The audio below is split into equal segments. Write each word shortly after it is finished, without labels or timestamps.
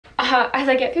as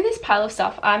I get through this pile of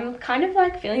stuff, I'm kind of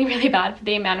like feeling really bad for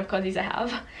the amount of cozies I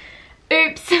have.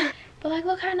 Oops. But like,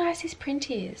 look how nice this print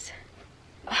is.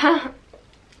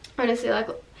 Honestly, like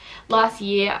last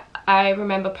year I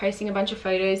remember posting a bunch of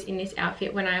photos in this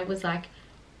outfit when I was like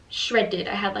shredded.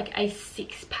 I had like a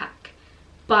 6-pack,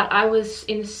 but I was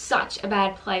in such a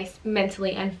bad place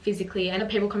mentally and physically, and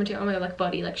people commenting, oh my god, like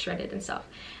body like shredded and stuff.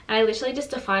 And I literally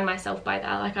just defined myself by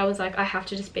that. Like I was like, I have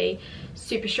to just be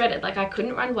super shredded. Like I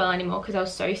couldn't run well anymore because I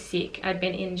was so sick. I'd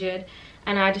been injured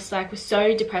and I just like was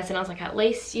so depressed, and I was like, at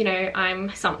least, you know,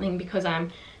 I'm something because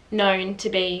I'm known to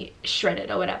be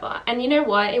shredded or whatever. And you know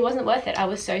what, it wasn't worth it. I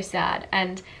was so sad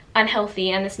and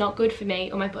unhealthy, and it's not good for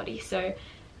me or my body. So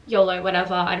YOLO,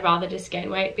 whatever. I'd rather just gain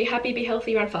weight, be happy, be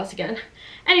healthy, run fast again.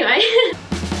 Anyway.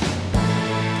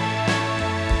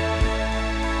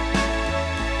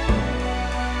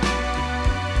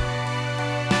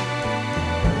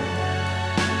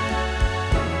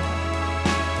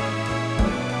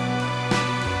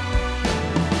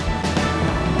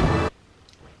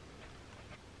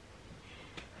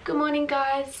 Good morning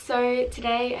guys. So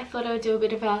today I thought I would do a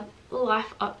bit of a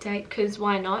life update, because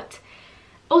why not?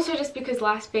 Also just because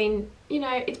life's been, you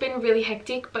know, it's been really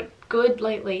hectic but good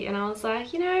lately, and I was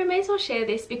like, you know, I may as well share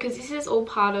this because this is all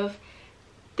part of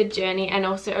the journey, and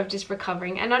also of just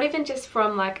recovering, and not even just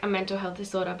from like a mental health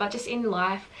disorder, but just in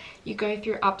life. You go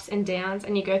through ups and downs,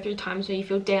 and you go through times where you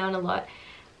feel down a lot,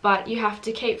 but you have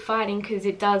to keep fighting because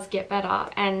it does get better.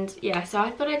 And yeah, so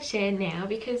I thought I'd share now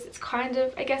because it's kind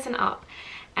of, I guess, an up.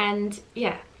 And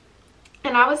yeah,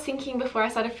 and I was thinking before I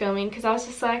started filming, because I was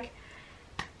just like,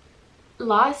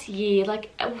 last year,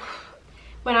 like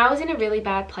when I was in a really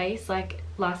bad place, like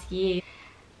last year,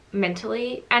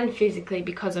 mentally and physically,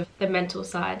 because of the mental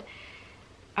side,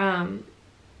 it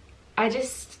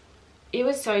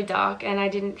was so dark, and I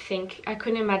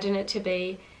couldn't imagine it to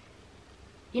be,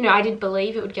 you know, I did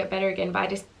believe it would get better again, but I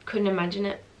just couldn't imagine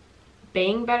it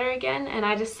being better again. And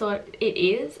I just thought it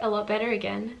is a lot better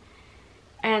again.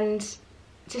 And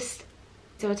just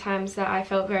there were times that I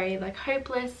felt very like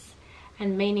hopeless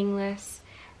and meaningless,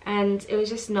 and it was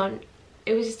just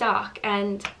dark.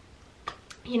 And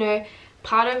you know,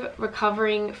 part of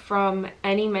recovering from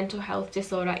any mental health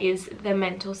disorder is the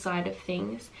mental side of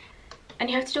things, and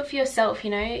you have to do it for yourself.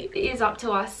 You know, it is up to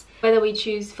us whether we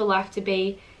choose for life to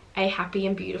be a happy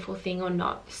and beautiful thing or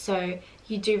not. So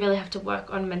you do really have to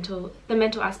work on the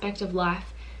mental aspect of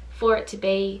life for it to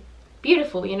be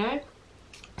beautiful, you know.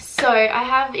 So I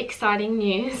have exciting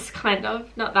news, kind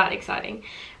of, not that exciting,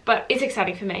 but it's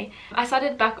exciting for me. I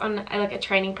started back on like a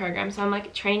training program, so I'm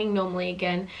like training normally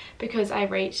again, because I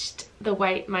reached the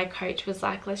weight my coach was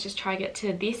like, let's just try get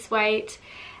to this weight,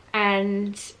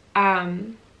 and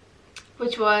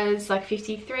which was like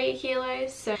 53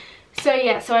 kilos. So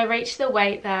yeah, so I reached the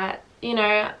weight that, you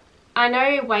know, I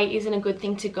know weight isn't a good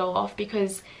thing to go off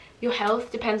because your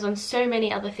health depends on so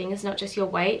many other things, not just your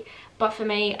weight. But for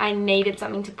me, I needed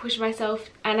something to push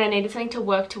myself, and I needed something to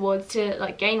work towards to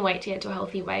like gain weight, to get to a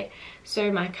healthy weight.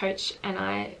 So my coach and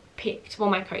I picked,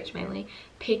 well, my coach mainly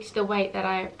picked the weight that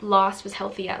I last was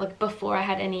healthy at, like before I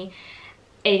had any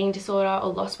eating disorder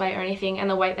or lost weight or anything, and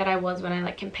the weight that I was when I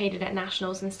like competed at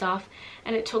nationals and stuff.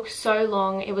 And it took so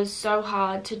long, it was so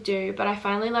hard to do, but I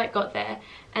finally like got there.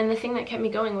 And the thing that kept me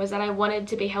going was that I wanted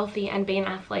to be healthy and be an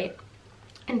athlete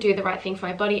and do the right thing for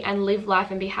my body and live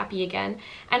life and be happy again.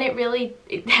 And it really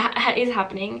is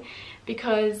happening,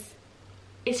 because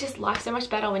it's just life so much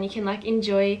better when you can like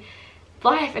enjoy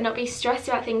life and not be stressed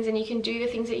about things, and you can do the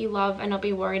things that you love and not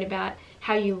be worried about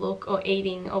how you look or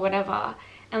eating or whatever.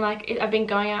 And like I've been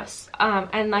going out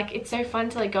and like it's so fun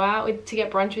to like go out to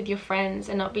get brunch with your friends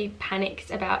and not be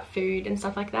panicked about food and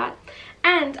stuff like that.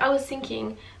 And I was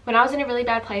thinking, when I was in a really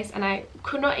bad place and I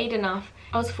could not eat enough,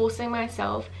 I was forcing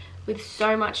myself with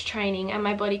so much training, and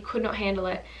my body could not handle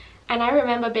it. And I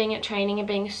remember being at training and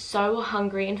being so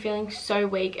hungry and feeling so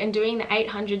weak, and doing the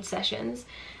 800 sessions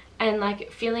and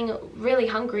like feeling really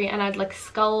hungry, and I'd like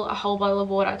scull a whole bottle of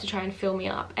water to try and fill me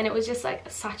up, and it was just like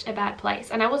such a bad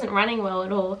place, and I wasn't running well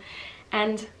at all.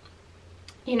 And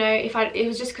you know, it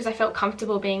was just because I felt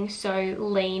comfortable being so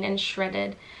lean and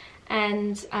shredded.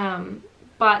 And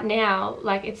but now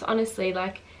like it's honestly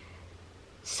like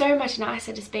so much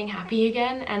nicer just being happy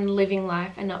again and living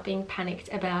life and not being panicked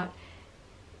about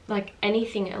like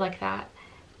anything like that.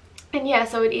 And yeah,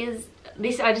 so it is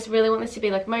this, I just really want this to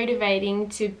be like motivating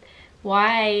to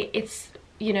why it's,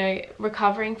 you know,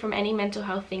 recovering from any mental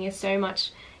health thing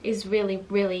is really,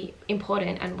 really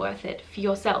important and worth it for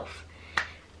yourself.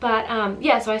 But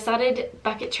yeah, so I started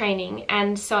back at training,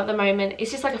 and so at the moment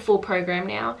it's just like a full program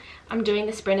now. I'm doing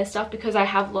the sprinter stuff because I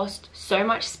have lost so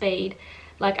much speed.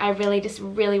 Like I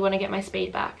really want to get my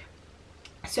speed back.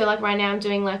 So like right now I'm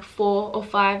doing like 4 or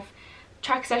 5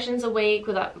 track sessions a week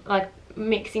with like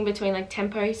mixing between like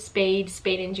tempo, speed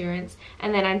endurance,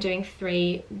 and then I'm doing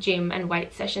 3 gym and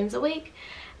weight sessions a week.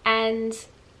 And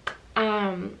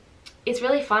it's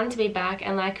really fun to be back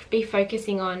and like be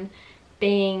focusing on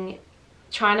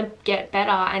trying to get better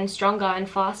and stronger and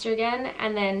faster again.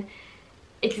 And then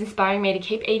it's inspiring me to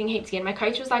keep eating heaps again. My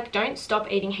coach was like, don't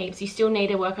stop eating heaps, you still need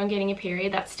to work on getting a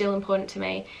period, that's still important to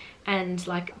me. And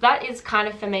like that is kind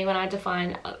of for me when I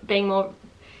define being more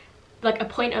like a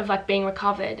point of like being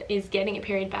recovered is getting a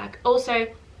period back. Also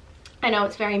I know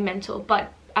it's very mental,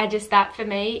 but that for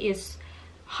me is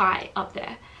high up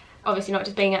there. Obviously not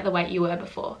just being at the weight you were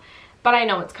before, but I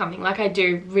know it's coming. Like I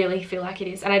do really feel like it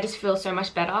is, and I just feel so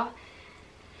much better.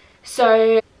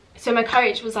 So my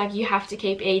coach was like, you have to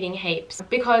keep eating heaps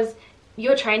because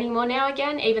you're training more now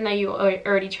again, even though you were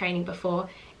already training before.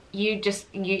 You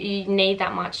need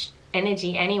that much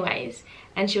energy anyways.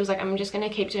 And she was like, I'm just going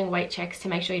to keep doing weight checks to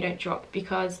make sure you don't drop,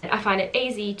 because I find it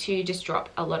easy to just drop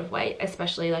a lot of weight,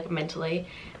 especially like mentally,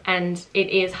 and it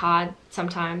is hard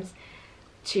sometimes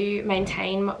to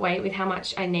maintain weight with how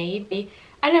much I need.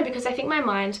 I don't know, because I think my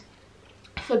mind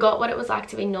forgot what it was like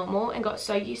to be normal and got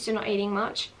so used to not eating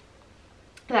much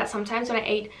that sometimes when I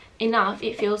eat enough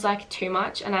it feels like too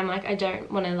much, and I'm like, I don't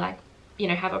want to like, you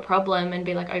know, have a problem and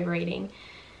be like overeating.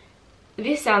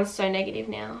 This sounds so negative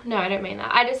now. No, I don't mean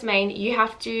that. I just mean you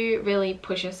have to really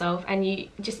push yourself, and you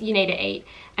need to eat,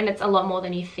 and it's a lot more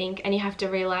than you think. And you have to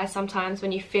realize sometimes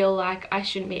when you feel like I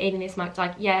shouldn't be eating this much,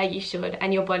 like yeah you should,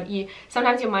 and your body,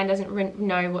 sometimes your mind doesn't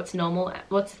know what's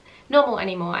normal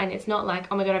anymore, and it's not like,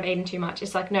 oh my god, I've eaten too much.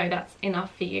 It's like, no, that's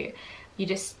enough for you. You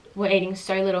just were eating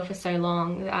so little for so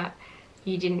long that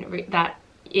you that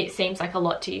it seems like a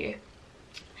lot to you.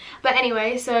 But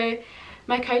anyway, so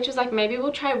my coach was like, maybe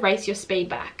we'll try race your speed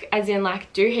back, as in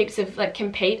like do heaps of like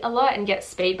compete a lot and get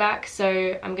speed back.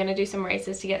 So I'm gonna do some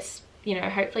races to get, you know,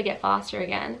 hopefully get faster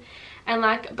again. And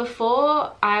like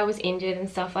before I was injured and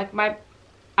stuff, like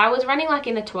I was running like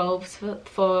in the 12s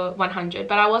for 100,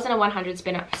 but I wasn't a 100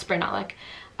 sprinter. Like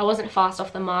I wasn't fast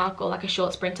off the mark or like a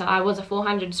short sprinter. I was a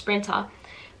 400 sprinter,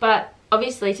 but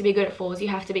obviously to be good at 4s you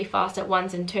have to be fast at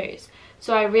 1s and 2s.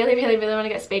 So I really want to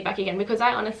get speed back again, because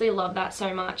I honestly love that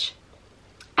so much.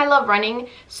 I love running,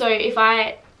 so if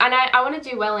I want to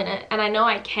do well in it, and I know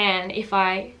I can if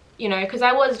I, you know, because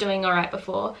I was doing alright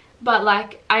before, but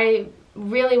like I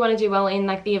really want to do well in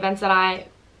like the events that I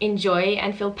enjoy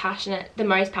and feel the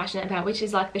most passionate about, which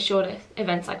is like the shorter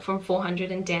events, like from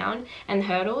 400 and down, and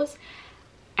hurdles.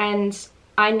 And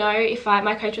I know if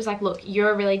my coach was like, look,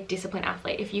 you're a really disciplined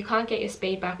athlete, if you can't get your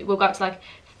speed back, we'll go up to like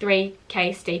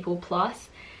 3k steeple plus.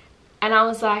 And I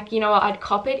was like, you know what, I'd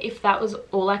cop it if that was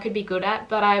all I could be good at,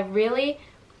 but I really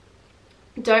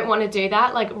don't want to do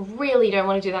that. Like really don't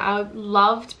want to do that. I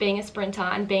loved being a sprinter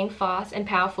and being fast and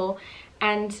powerful.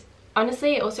 And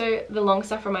honestly, also the long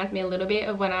stuff reminds me a little bit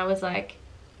of when I was like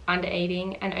under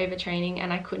eating and overtraining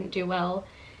and I couldn't do well.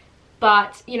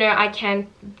 But you know, I can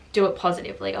do it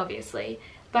positively, obviously.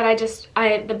 But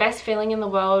the best feeling in the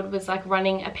world was like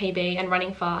running a PB and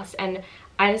running fast, and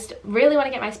I just really want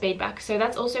to get my speed back. So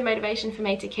that's also motivation for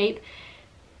me to keep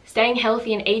staying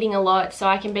healthy and eating a lot so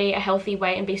I can be a healthy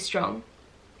weight and be strong.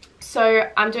 So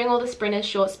I'm doing all the sprinters,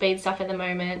 short speed stuff at the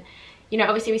moment. You know,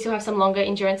 obviously we still have some longer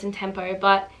endurance and tempo,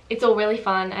 but it's all really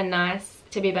fun and nice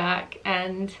to be back.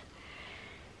 And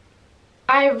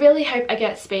I really hope I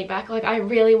get speed back. Like I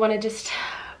really want to just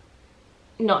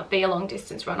not be a long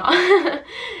distance runner.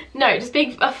 No, just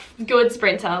be a good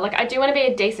sprinter. Like I do want to be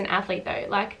a decent athlete though.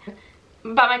 Like,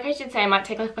 but my coach did say it might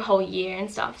take like a whole year and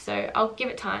stuff, so I'll give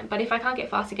it time. But if I can't get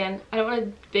fast again, I don't want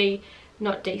to be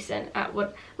not decent at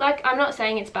what, like I'm not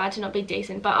saying it's bad to not be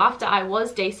decent, but after I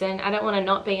was decent, I don't want to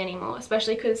not be anymore,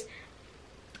 especially because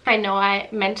I know I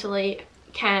mentally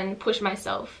can push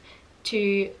myself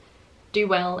to do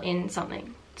well in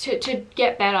something, to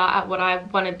get better at what I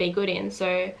want to be good in.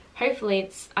 So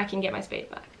hopefully I can get my speed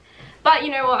back. But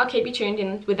you know what, I'll keep you tuned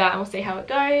in with that and we'll see how it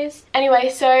goes. Anyway,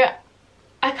 so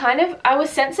I was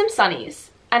sent some sunnies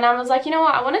and I was like, you know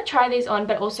what, I want to try these on,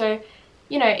 but also,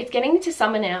 you know, it's getting into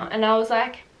summer now, and I was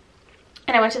like,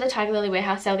 and I went to the Tiger Lily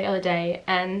warehouse sale the other day,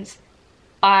 and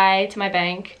to my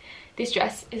bank, this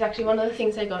dress is actually one of the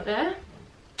things I got there.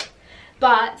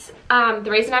 But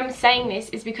the reason I'm saying this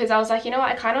is because I was like, you know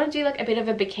what, I kind of want to do like a bit of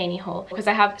a bikini haul, because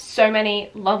I have so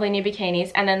many lovely new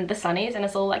bikinis and then the sunnies, and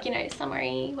it's all like, you know,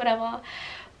 summery, whatever.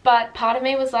 But part of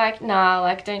me was like, nah,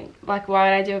 like don't, like why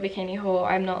would I do a bikini haul?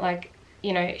 I'm not like,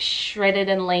 you know, shredded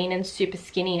and lean and super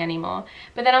skinny anymore.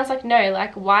 But then I was like, no,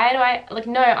 like why do I, like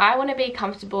no, I want to be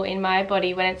comfortable in my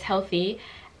body when it's healthy,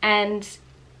 and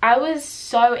I was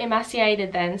so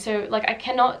emaciated then. So like I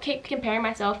cannot keep comparing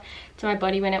myself to my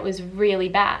body when it was really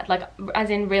bad, like as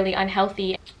in really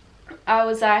unhealthy. I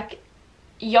was like,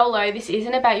 YOLO, this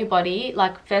isn't about your body.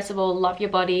 Like, first of all, love your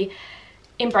body,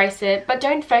 embrace it, but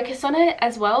don't focus on it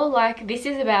as well. Like, this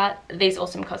is about these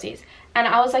awesome cozies. And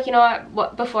I was like, you know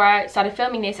what, before I started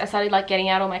filming this, I started like getting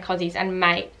out all my cozies, and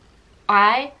mate,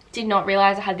 I did not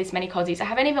realize I had this many cozies. I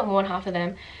haven't even worn half of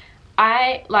them.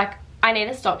 I need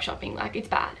to stop shopping. Like, it's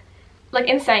bad. Like,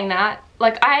 in saying that,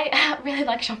 like, I really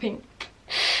like shopping.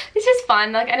 It's just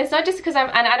fun, like, and it's not just because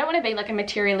and I don't want to be like a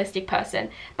materialistic person,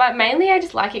 but mainly I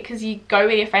just like it because you go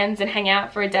with your friends and hang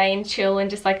out for a day and chill and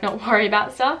just like not worry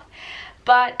about stuff.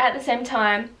 But at the same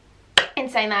time, in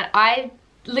saying that, I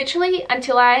literally,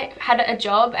 until I had a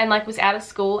job and like was out of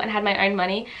school and had my own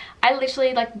money, I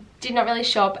literally like did not really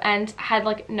shop and had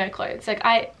like no clothes. Like,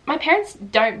 my parents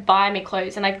don't buy me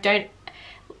clothes, and like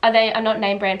are not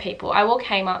name brand people. I wore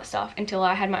Kmart stuff until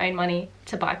I had my own money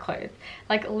to buy clothes.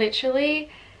 Like, literally,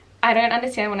 I don't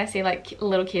understand when I see like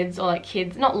little kids, or like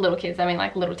kids, not little kids, I mean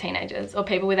like little teenagers or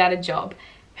people without a job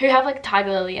who have like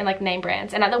Tiger Lily and like name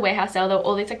brands, and at the warehouse sale there were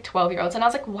all these like 12-year-olds, and I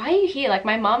was like, why are you here? Like,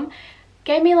 my mum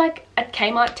gave me like a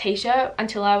Kmart t-shirt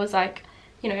until I was like,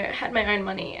 you know, had my own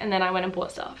money, and then I went and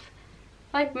bought stuff.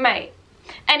 Like, mate.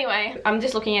 Anyway, I'm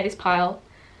just looking at this pile.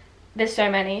 There's so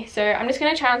many, so I'm just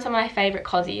going to try on some of my favourite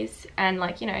cozies and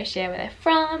like, you know, share where they're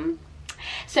from.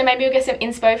 So maybe you'll get some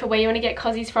inspo for where you want to get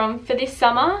cozies from for this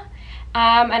summer.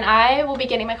 And I will be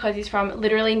getting my cozies from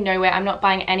literally nowhere. I'm not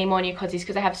buying any more new cozies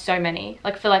because I have so many,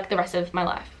 like for like the rest of my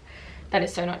life. That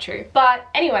is so not true. But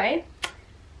anyway,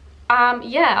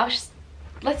 yeah,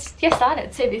 let's get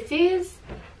started. So this is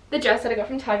the dress that I got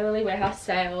from Tiger Lily warehouse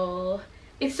sale.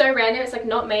 It's so random, it's like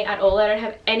not me at all. I don't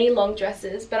have any long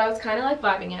dresses, but I was kind of like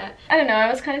vibing it. I don't know, I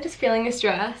was kind of just feeling this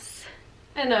dress.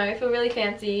 I don't know, I feel really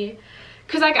fancy.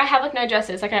 Because like I have like no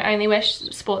dresses, like I only wear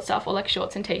sports stuff or like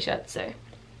shorts and t-shirts, so.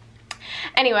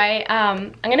 Anyway,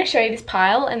 I'm going to show you this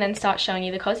pile and then start showing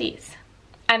you the cozies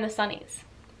and the sunnies.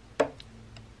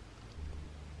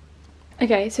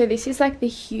 Okay, so this is like the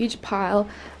huge pile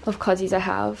of cozies I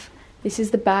have. This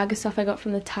is the bag of stuff I got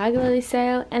from the Tiger Lily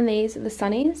sale, and these are the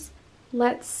sunnies.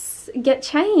 Let's get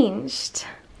changed.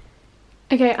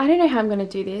 Okay, I don't know how I'm going to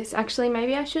do this. Actually,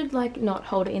 maybe I should like not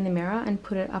hold it in the mirror and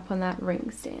put it up on that ring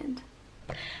stand.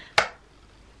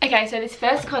 Okay, so this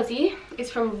first cozy is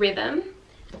from Rhythm.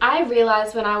 I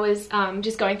realised when I was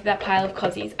just going through that pile of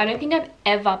cozies, I don't think I've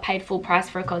ever paid full price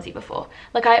for a cozy before.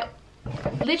 Like, I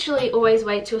literally always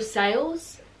wait till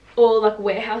sales or like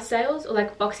warehouse sales or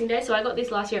like Boxing Day. So I got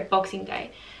this last year at Boxing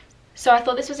Day. So I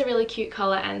thought this was a really cute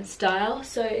colour and style.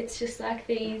 So it's just like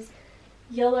these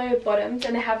yellow bottoms,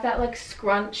 and they have that like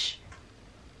scrunch.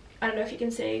 I don't know if you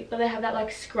can see, but they have that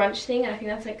like scrunch thing, and I think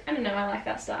that's like, I don't know, I like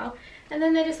that style. And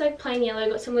then they're just like plain yellow,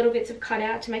 got some little bits of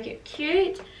cutout to make it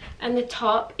cute. And the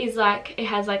top is like, it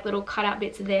has like little cutout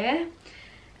bits there.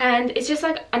 And it's just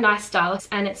like a nice style,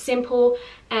 and it's simple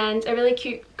and a really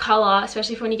cute colour,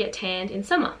 especially for when you get tanned in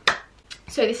summer.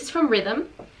 So this is from Rhythm,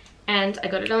 and I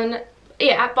got it on,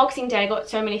 yeah, at Boxing Day. I got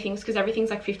so many things because everything's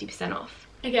like 50% off.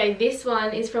 Okay, this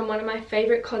one is from one of my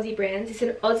favourite cozy brands. It's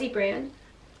an Aussie brand.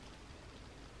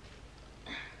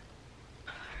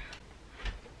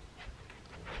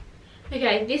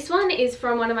 Okay, this one is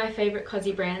from one of my favourite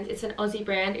cozy brands. It's an Aussie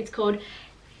brand. It's called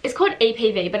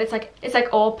EPV, but it's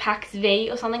like all Pax V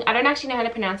or something. I don't actually know how to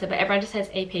pronounce it, but everyone just says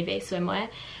EPV swimwear.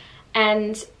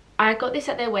 And I got this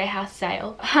at their warehouse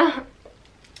sale.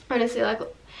 Honestly, like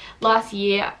last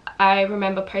year, I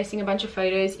remember posting a bunch of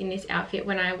photos in this outfit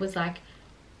when I was like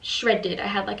shredded. I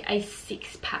had like a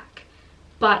 6-pack,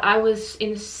 but I was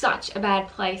in such a bad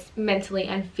place mentally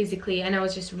and physically, and I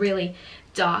was just really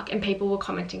dark, and people were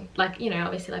commenting, like, you know,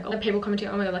 obviously like all the people commenting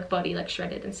on my like body like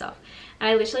shredded and stuff, and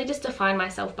I literally just defined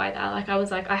myself by that. Like, I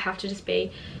was like, I have to just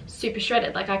be super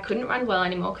shredded. Like, I couldn't run well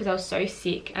anymore because I was so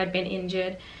sick. I'd been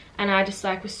injured, and I just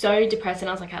like was so depressed, and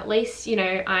I was like, at least, you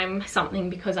know, I'm something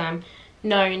because I'm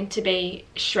known to be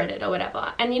shredded or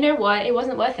whatever. And you know what, it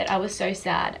wasn't worth it. I was so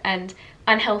sad and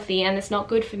unhealthy, and it's not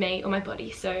good for me or my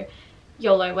body. So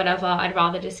YOLO, whatever. I'd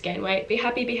rather just gain weight, be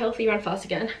happy, be healthy, run fast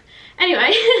again.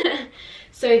 Anyway,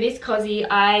 so this cozy,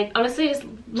 I honestly just,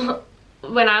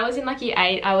 when I was in like year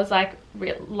 8, I was like,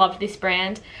 loved this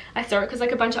brand. I saw it because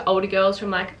like a bunch of older girls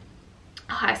from like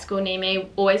high school near me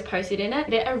always posted in it.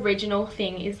 Their original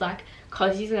thing is like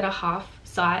cozies that are half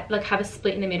side, like have a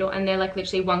split in the middle, and they're like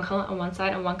literally one colour on one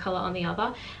side and one colour on the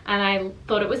other, and I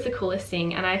thought it was the coolest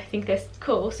thing, and I think they're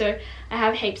cool. So I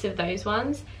have heaps of those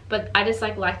ones, but I just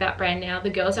like that brand now. The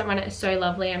girls that run it are so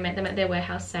lovely. I met them at their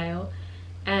warehouse sale,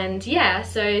 and yeah,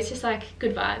 so it's just like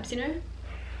good vibes, you know.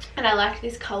 and I liked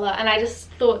this colour, and I just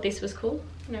thought this was cool,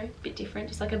 you know, a bit different,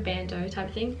 just like a bandeau type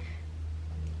of thing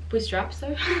with straps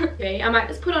though. Okay, I might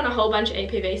just put on a whole bunch of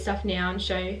EPV stuff now and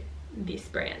show this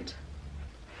brand.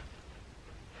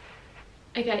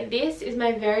 Okay, this is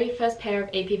my very first pair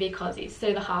of EPV cozies,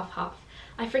 so the half.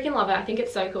 I freaking love it. I think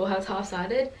it's so cool how it's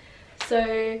half-sided.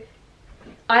 So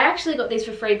I actually got these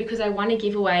for free because I won a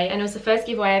giveaway, and it was the first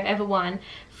giveaway I've ever won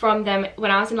from them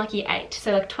when I was in like year 8,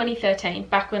 so like 2013,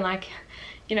 back when, like,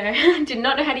 you know, did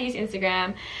not know how to use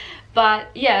Instagram. But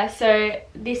yeah, so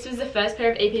this was the first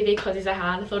pair of EPV cozies I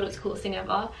had. I thought it was the coolest thing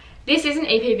ever. This isn't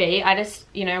EPV, I just,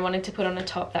 you know, wanted to put on a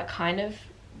top that kind of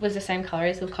was the same colour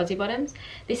as the cozy bottoms.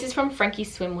 This is from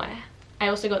Frankie's Swimwear. I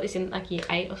also got this in like year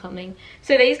 8 or something.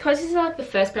 So these cozies are like the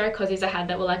first pair of cozies I had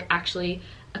that were like actually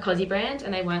a cozy brand,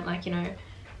 and they weren't like, you know,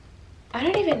 I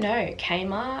don't even know,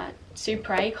 Kmart,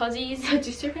 Supre cozies.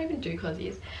 Do Supre even do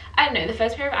cozies? I don't know, the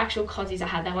first pair of actual cozies I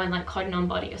had, they weren't like cotton on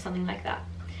body or something like that.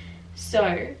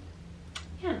 So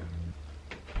yeah.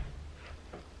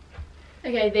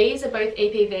 Okay, these are both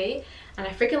EPV, and I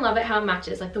freaking love it how it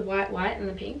matches, like the white and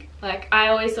the pink. Like, I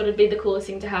always thought it'd be the coolest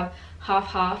thing to have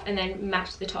half and then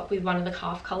match the top with one of the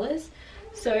calf colours.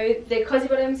 So the cozy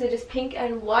bottoms are just pink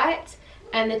and white,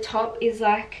 and the top is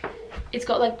like, it's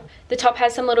got like, the top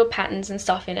has some little patterns and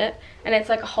stuff in it, and it's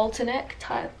like a halter neck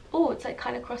type. Oh, it's like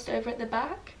kind of crossed over at the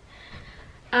back.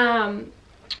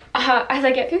 As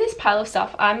I get through this pile of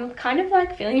stuff, I'm kind of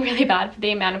like feeling really bad for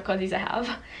the amount of cozies I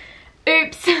have.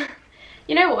 Oops.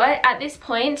 You know what, at this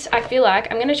point I feel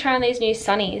like I'm going to try on these new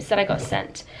sunnies that I got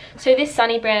sent. So this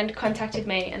Sunny brand contacted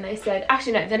me, and they said,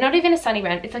 actually no, they're not even a Sunny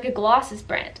brand, it's like a glasses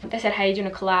brand. They said, hey, do you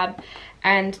want to collab?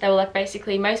 And they were like,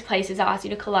 basically most places ask you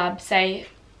to collab, say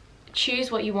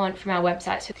choose what you want from our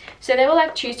website. So they were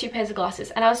like, choose 2 pairs of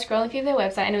glasses, and I was scrolling through their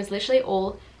website, and it was literally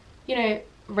all, you know,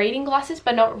 reading glasses,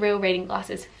 but not real reading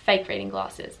glasses, fake reading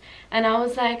glasses. And I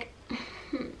was like,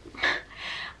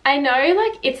 I know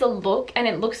like it's a look and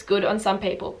it looks good on some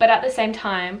people, but at the same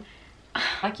time,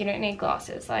 like, you don't need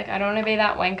glasses. Like, I don't want to be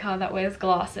that wanker that wears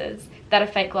glasses that are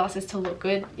fake glasses to look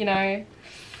good, you know.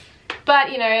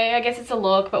 But, you know, I guess it's a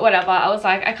look, but whatever. I was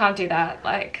like, I can't do that.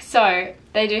 Like, so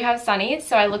they do have sunnies,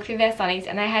 so I looked through their sunnies,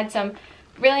 and they had some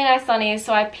really nice sunnies,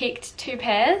 so I picked 2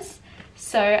 pairs.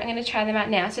 So I'm going to try them out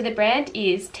now. So the brand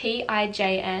is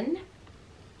TIJN.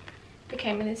 They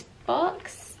came in this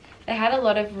box. They had a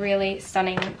lot of really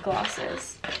stunning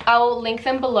glasses. I'll link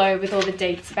them below with all the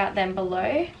deets about them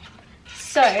below.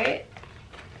 So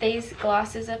these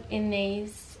glasses are in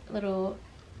these little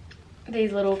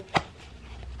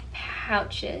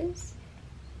pouches.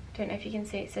 Don't know if you can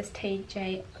see, it says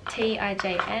TIJN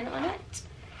on it.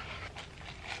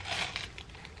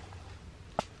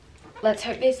 Let's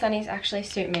hope these sunnies actually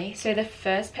suit me. So the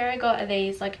first pair I got are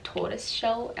these like tortoise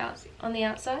shell out on the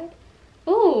outside.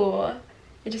 Ooh,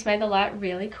 it just made the light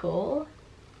really cool.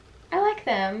 I like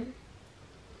them.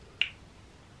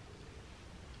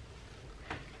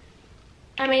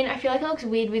 I mean, I feel like it looks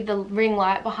weird with the ring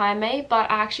light behind me, but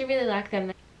I actually really like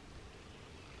them.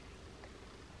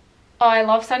 Oh, I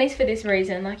love sunnies for this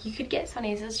reason. Like, you could get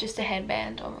sunnies as just a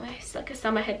headband almost, like a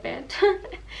summer headband.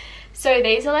 So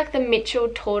these are like the Mitchell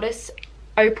tortoise,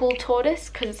 opal tortoise,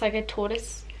 because it's like a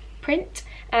tortoise print.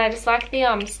 And I just like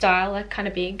the style, like kind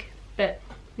of big, but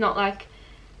not like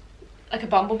a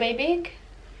bumblebee big.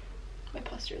 My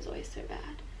posture is always so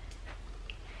bad.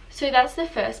 So that's the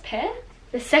first pair.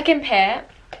 The second pair,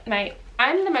 mate,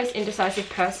 I'm the most indecisive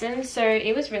person, so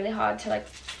it was really hard to like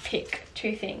pick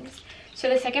 2 things. So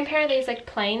the second pair of these like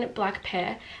plain black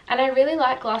pair, and I really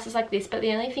like glasses like this, but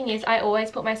the only thing is I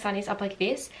always put my sunnies up like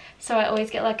this, so I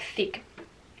always get like thick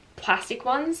plastic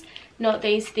ones, not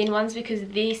these thin ones, because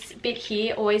this bit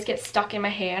here always gets stuck in my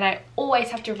hair and I always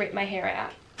have to rip my hair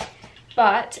out.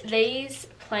 But these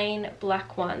plain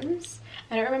black ones,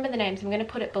 I don't remember the names, I'm going to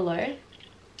put it below.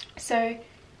 So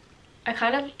I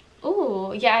kind of,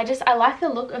 ooh, yeah, I like the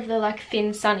look of the like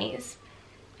thin sunnies,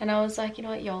 and I was like, you know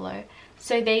what, YOLO.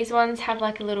 So these ones have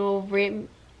like a little rim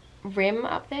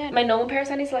up there. My normal pair of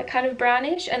sunnies are like kind of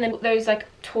brownish, and then those like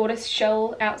tortoise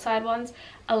shell outside ones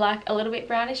are like a little bit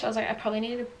brownish. I was like, I probably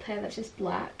need a pair that's just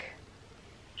black.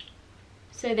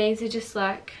 So these are just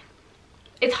like,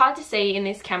 it's hard to see in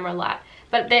this camera light,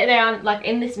 but they aren't like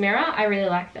in this mirror. I really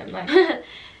like them. Like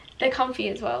they're comfy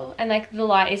as well, and like the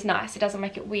light is nice. It doesn't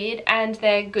make it weird, and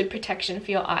they're good protection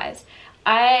for your eyes.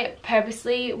 I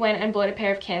purposely went and bought a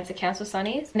pair of Cancer Council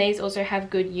sunnies. These also have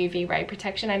good UV ray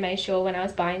protection. I made sure when I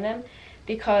was buying them,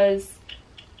 because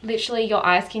literally your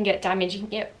eyes can get damaged. You can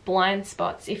get blind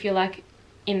spots if you're like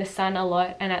in the sun a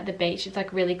lot and at the beach. It's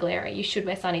like really glary. You should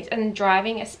wear sunnies, and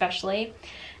driving especially.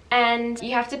 And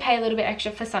you have to pay a little bit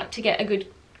extra for sun to get a good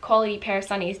quality pair of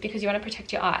sunnies because you want to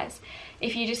protect your eyes.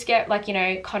 If you just get like, you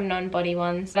know, cotton on body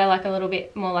ones, they're like a little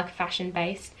bit more like fashion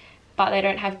based, but they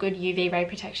don't have good UV ray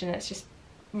protection. It's just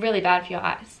really bad for your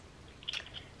eyes.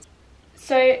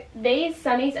 So these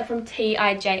sunnies are from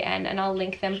TIJN and I'll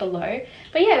link them below.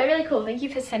 But yeah, they're really cool. Thank you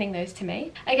for sending those to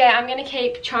me. Okay, I'm going to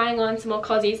keep trying on some more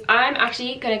cozies. I'm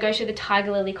actually going to go show the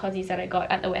Tiger Lily cozies that I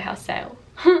got at the warehouse sale.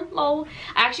 Lol.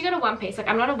 I actually got a one piece. Like,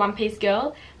 I'm not a one piece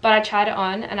girl, but I tried it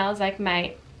on and I was like,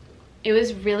 mate, it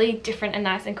was really different and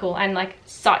nice and cool and like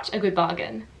such a good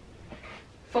bargain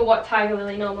for what Tiger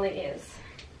Lily normally is.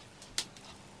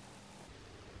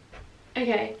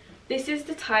 Okay, this is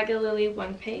the Tiger Lily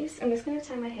one piece. I'm just going to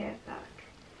tie my hair back.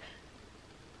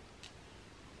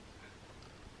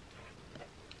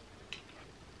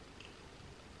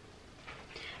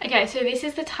 Okay, so this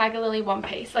is the Tiger Lily one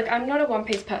piece. Like, I'm not a one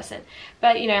piece person,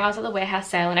 but you know, I was at the warehouse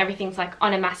sale and everything's like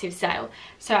on a massive sale.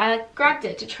 So I like grabbed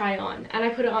it to try on and I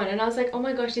put it on and I was like, oh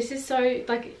my gosh, this is so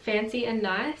like fancy and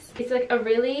nice. It's like a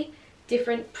really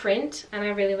different print and I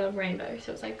really love rainbow.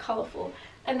 So it's like colorful.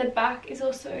 And the back is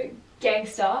also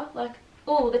gangster. Like,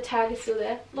 oh, the tag is still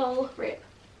there. Lol, rip.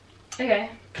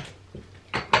 Okay.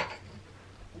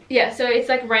 Yeah, so it's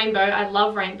like rainbow. I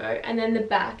love rainbow. And then the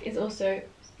back is also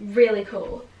really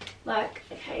cool. Like,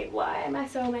 okay, why am I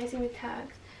so amazing with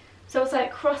tags? So it's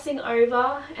like crossing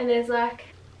over and there's like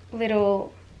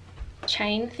little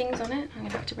chain things on it. I'm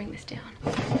gonna have to bring this down.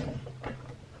 It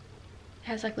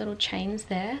has like little chains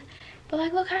there. But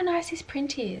like, look how nice this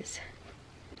print is.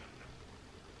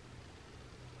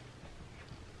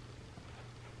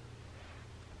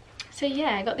 So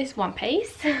yeah, I got this one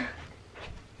piece.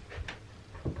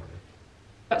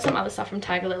 Got some other stuff from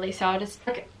Tiger Lily, so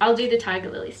I'll do the Tiger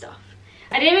Lily stuff.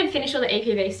 I didn't even finish all the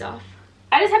EPV stuff.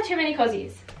 I just have too many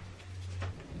cozies.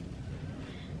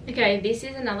 Okay, this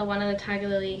is another one of the Tiger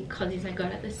Lily cozies I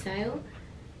got at the sale.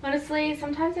 Honestly,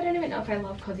 sometimes I don't even know if I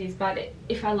love cozies, but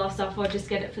if I love stuff, I'll just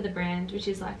get it for the brand, which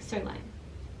is like so lame.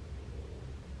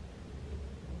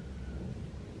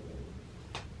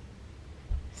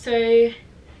 So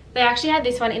they actually had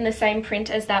this one in the same print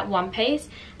as that one piece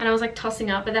and I was like tossing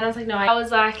up, but then I was like, no, I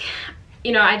was like,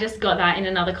 you know, I just got that in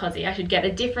another cozy. I should get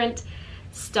a different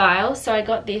style. So I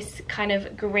got this kind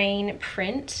of green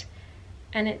print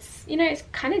and it's, you know, it's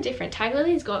kind of different. Tiger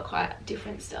Lily's got quite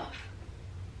different stuff.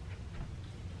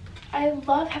 I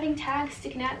love having tags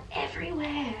sticking out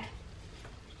everywhere.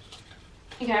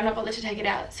 Okay, I'm not bothered to take it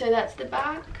out. So that's the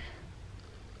back.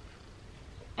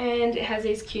 And it has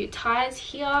these cute ties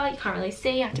here. You can't really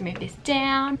see, I have to move this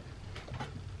down.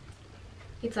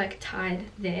 It's like tied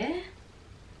there.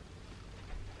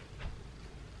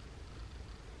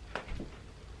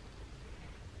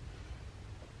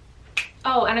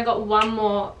 Oh, and I got one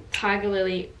more Tiger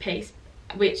Lily piece,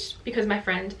 which, because my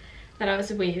friend that I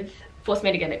was with forced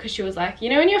me to get it, because she was like, you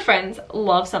know when your friends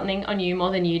love something on you more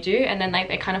than you do, and then like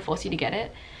they kind of force you to get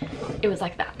it? It was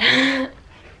like that.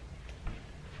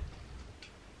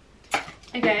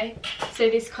 Okay, so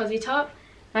this cozy top,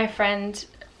 my friend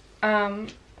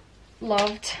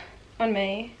loved on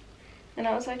me, and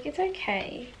I was like, it's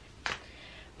okay.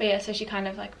 But yeah, so she kind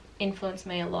of like influenced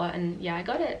me a lot, and yeah, I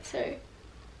got it. So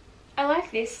I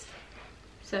like this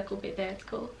circle bit there, it's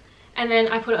cool. And then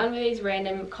I put it on with these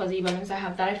random cozy bottoms I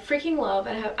have that I freaking love,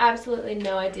 and I have absolutely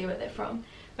no idea where they're from,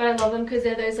 but I love them because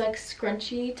they're those like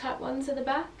scrunchy type ones at the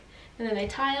back, and then they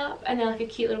tie up, and they're like a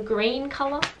cute little green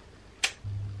colour.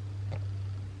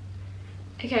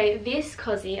 Okay, this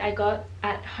cozy I got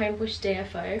at Homebush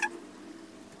DFO.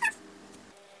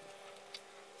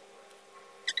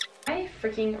 I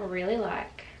freaking really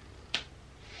like.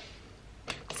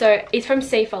 So it's from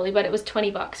Sea Folly, but it was 20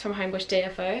 bucks from Homebush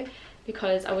DFO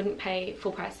because I wouldn't pay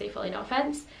full price Sea Folly, no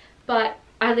offense. But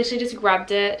I literally just grabbed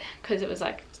it because it was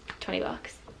like 20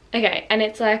 bucks. Okay, and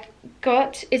it's like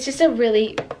it's just a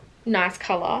really nice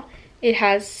color. It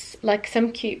has like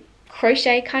some cute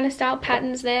crochet kind of style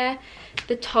patterns there.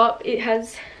 The top,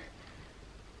 the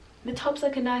top's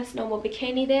like a nice normal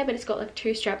bikini there, but it's got like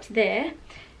two straps there,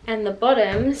 and the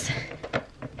bottoms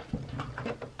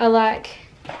are like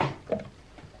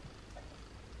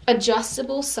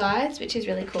adjustable sides, which is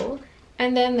really cool,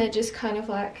 and then they're just kind of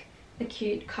like a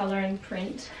cute color and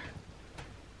print.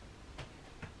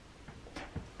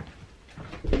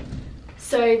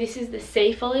 So this is the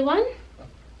Sea Folly one.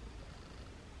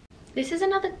 This is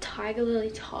another Tiger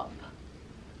Lily top.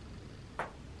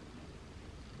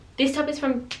 This top is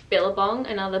from Billabong,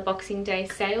 another Boxing Day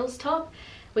sales top,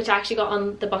 which I actually got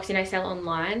on the Boxing Day sale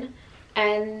online,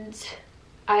 and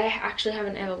I actually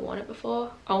haven't ever worn it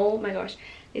before. Oh my gosh,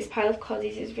 this pile of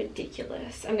cozies is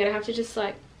ridiculous. I'm gonna have to just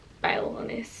like bail on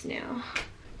this now.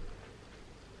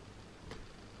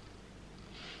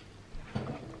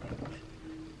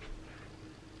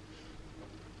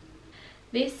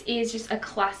 This is just a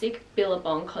classic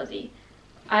Billabong cozy.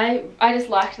 I just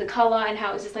liked the colour and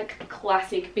how it was just like a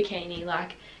classic bikini,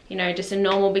 like, you know, just a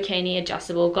normal bikini,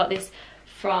 adjustable. Got this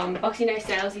from Boxing Day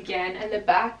sales again, and the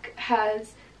back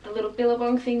has the little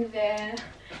Billabong thing there.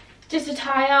 Just a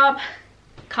tie up.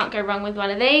 Can't go wrong with one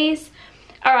of these.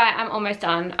 Alright, I'm almost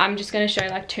done. I'm just going to show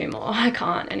like 2 more. I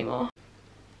can't anymore.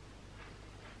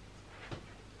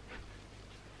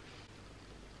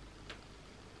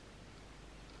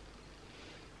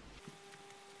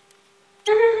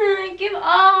 Give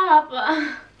up.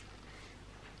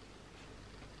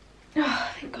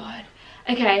 Oh, thank God.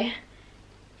 Okay.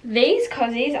 These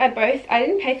cozies, I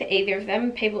didn't pay for either of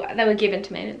them. They were given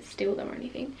to me. I didn't steal them or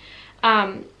anything.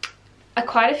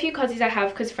 Quite a few cozies I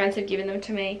have because friends have given them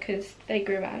to me because they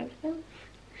grew out of them.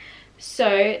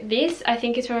 So this, I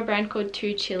think, is from a brand called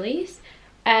Two Chilies.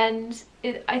 And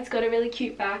it's got a really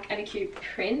cute back and a cute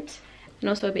print. And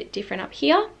also a bit different up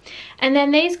here. And then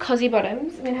these cozy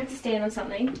bottoms, I'm going to have to stand on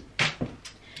something.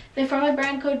 They're from a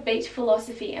brand called Beach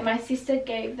Philosophy, and my sister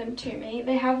gave them to me.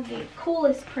 They have the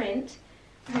coolest print.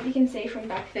 I hope you can see from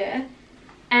back there.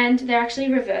 And they're actually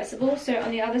reversible, so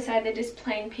on the other side they're just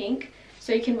plain pink.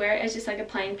 So you can wear it as just like a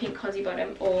plain pink cozy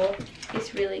bottom or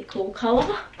this really cool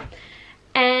colour.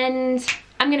 And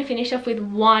I'm going to finish off with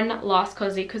one last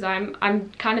cozy because I'm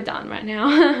kind of done right now.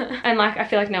 And like, I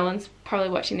feel like no one's probably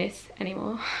watching this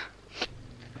anymore.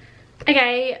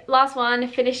 Okay, last one,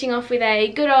 finishing off with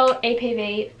a good old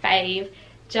EPV fave.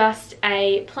 Just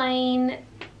a plain,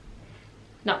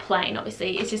 not plain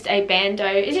obviously, it's just a bandeau.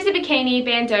 It's just a bikini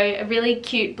bandeau, a really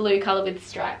cute blue colour with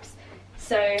stripes.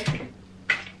 So,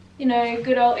 you know,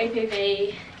 good old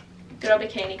EPV, good old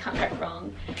bikini, can't go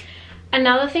wrong.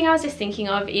 Another thing I was just thinking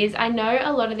of is I know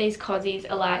a lot of these cozies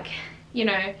are like, you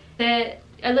know, they're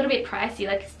a little bit pricey.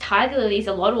 Like Tiger Lily's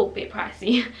a little bit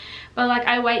pricey. But like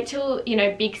I wait till, you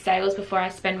know, big sales before I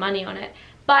spend money on it.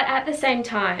 But at the same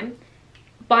time,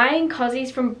 buying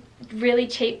cozies from really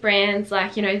cheap brands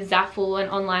like, you know, Zaful and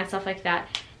online stuff like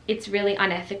that, it's really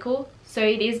unethical. So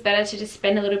it is better to just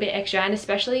spend a little bit extra, and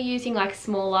especially using like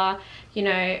smaller, you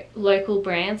know, local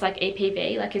brands like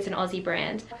EPV, like it's an Aussie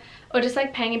brand. Or just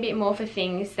like paying a bit more for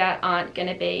things that aren't going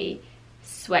to be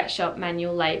sweatshop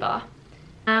manual labour.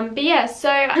 But yeah,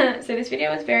 so this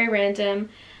video was very random.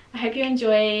 I hope you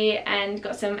enjoy and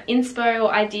got some inspo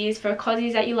or ideas for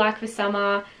cozies that you like for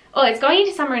summer. Oh, it's going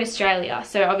into summer in Australia,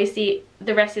 so obviously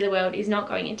the rest of the world is not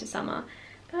going into summer.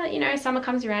 But you know, summer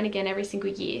comes around again every single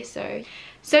year. So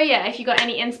yeah, if you got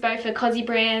any inspo for cozy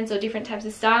brands or different types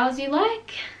of styles you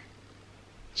like,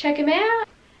 check them out.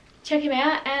 Check him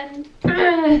out, and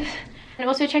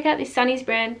also check out this Sunny's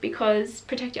brand because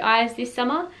protect your eyes this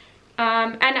summer.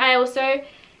 And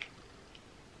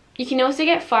you can also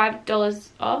get $5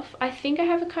 off. I think I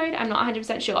have a code, I'm not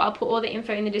 100% sure. I'll put all the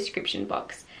info in the description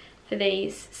box for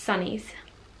these Sunnies.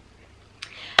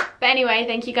 But anyway,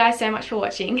 thank you guys so much for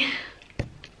watching.